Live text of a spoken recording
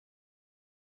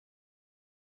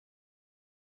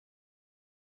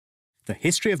The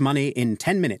History of Money in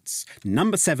 10 Minutes.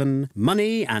 Number 7,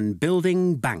 Money and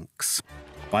Building Banks.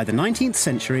 By the 19th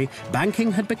century,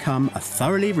 banking had become a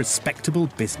thoroughly respectable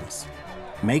business.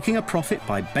 Making a profit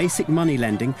by basic money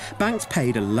lending, banks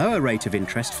paid a lower rate of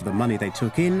interest for the money they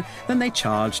took in than they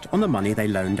charged on the money they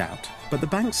loaned out. But the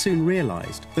banks soon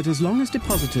realised that as long as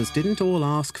depositors didn't all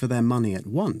ask for their money at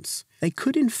once, they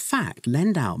could in fact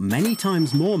lend out many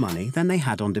times more money than they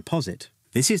had on deposit.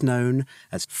 This is known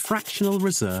as fractional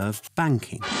reserve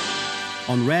banking.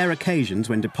 On rare occasions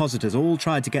when depositors all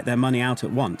tried to get their money out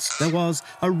at once, there was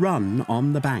a run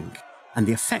on the bank. And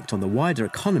the effect on the wider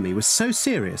economy was so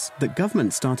serious that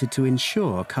government started to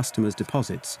insure customers'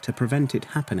 deposits to prevent it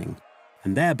happening,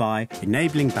 and thereby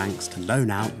enabling banks to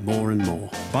loan out more and more.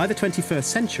 By the 21st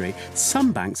century,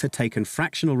 some banks had taken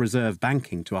fractional reserve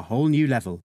banking to a whole new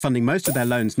level, funding most of their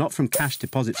loans not from cash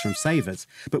deposits from savers,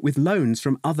 but with loans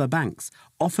from other banks,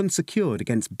 often secured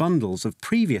against bundles of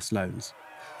previous loans.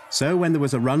 So when there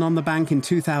was a run on the bank in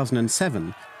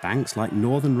 2007, banks like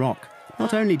Northern Rock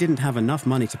not only didn't have enough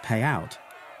money to pay out,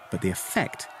 but the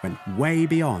effect went way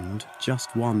beyond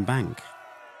just one bank.